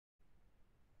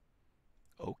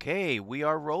Okay, we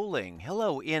are rolling.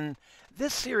 Hello. In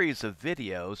this series of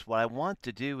videos, what I want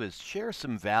to do is share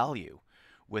some value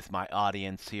with my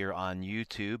audience here on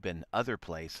YouTube and other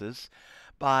places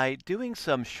by doing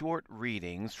some short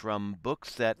readings from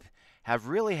books that have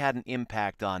really had an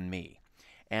impact on me.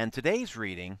 And today's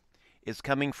reading is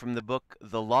coming from the book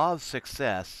The Law of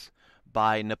Success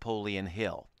by Napoleon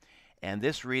Hill. And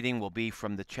this reading will be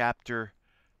from the chapter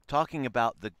talking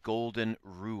about the Golden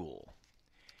Rule.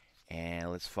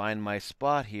 And let's find my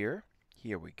spot here.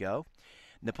 Here we go.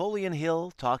 Napoleon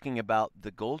Hill talking about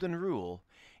the Golden Rule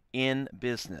in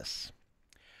business.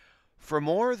 For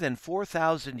more than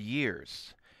 4,000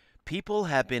 years, people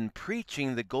have been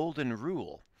preaching the Golden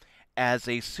Rule as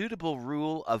a suitable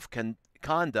rule of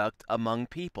conduct among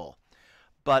people.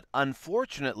 But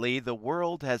unfortunately, the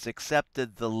world has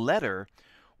accepted the letter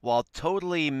while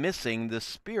totally missing the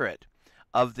spirit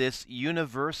of this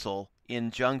universal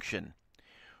injunction.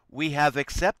 We have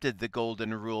accepted the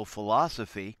Golden Rule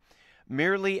philosophy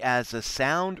merely as a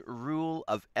sound rule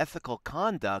of ethical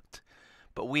conduct,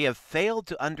 but we have failed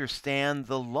to understand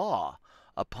the law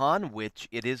upon which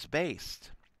it is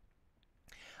based.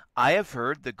 I have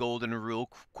heard the Golden Rule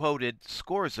quoted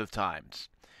scores of times,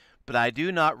 but I do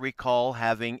not recall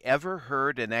having ever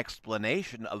heard an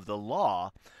explanation of the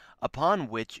law upon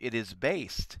which it is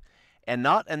based, and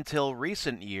not until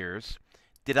recent years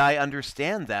did I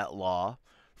understand that law,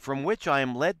 from which I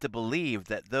am led to believe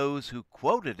that those who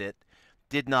quoted it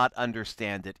did not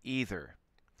understand it either.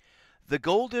 The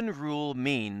Golden Rule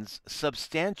means,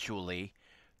 substantially,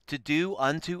 to do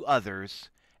unto others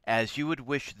as you would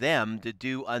wish them to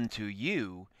do unto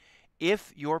you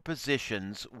if your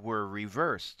positions were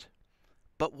reversed.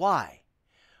 But why?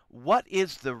 What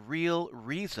is the real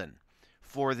reason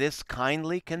for this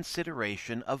kindly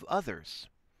consideration of others?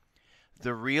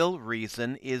 The real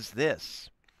reason is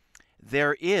this: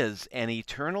 there is an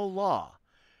eternal law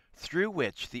through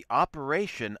which the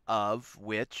operation of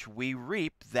which we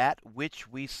reap that which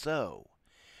we sow.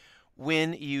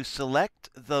 When you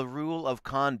select the rule of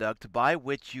conduct by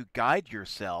which you guide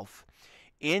yourself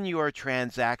in your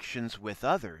transactions with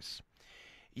others,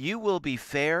 you will be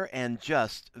fair and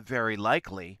just, very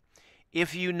likely,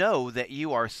 if you know that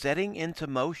you are setting into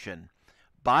motion,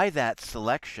 by that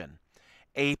selection,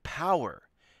 a power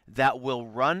that will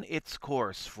run its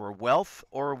course for wealth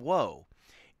or woe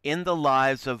in the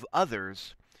lives of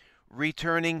others,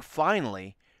 returning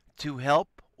finally to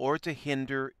help or to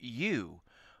hinder you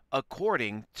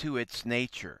according to its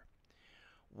nature.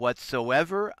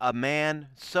 Whatsoever a man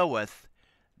soweth,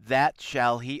 that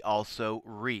shall he also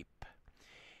reap.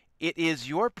 It is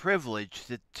your privilege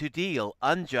to deal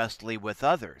unjustly with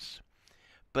others.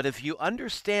 But if you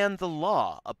understand the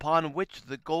law upon which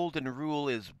the Golden Rule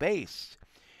is based,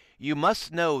 you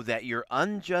must know that your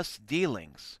unjust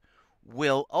dealings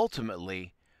will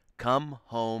ultimately come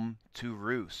home to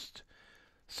roost.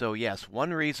 So yes,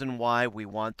 one reason why we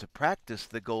want to practice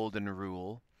the Golden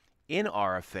Rule in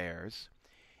our affairs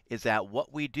is that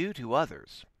what we do to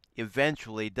others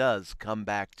eventually does come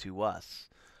back to us.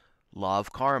 Law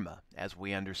of karma, as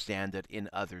we understand it in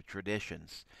other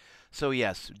traditions. So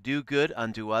yes, do good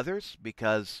unto others,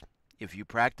 because if you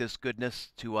practice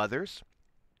goodness to others,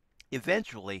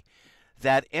 eventually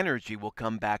that energy will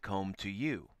come back home to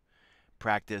you.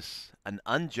 Practice an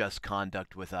unjust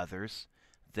conduct with others,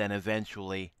 then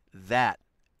eventually that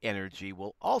energy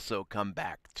will also come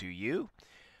back to you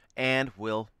and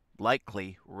will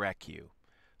likely wreck you.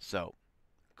 So,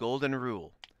 Golden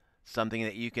Rule, something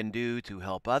that you can do to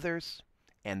help others,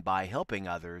 and by helping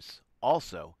others,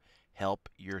 also help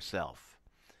yourself.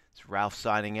 It's Ralph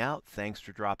signing out. Thanks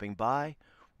for dropping by.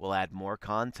 We'll add more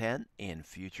content in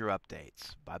future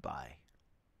updates. Bye-bye.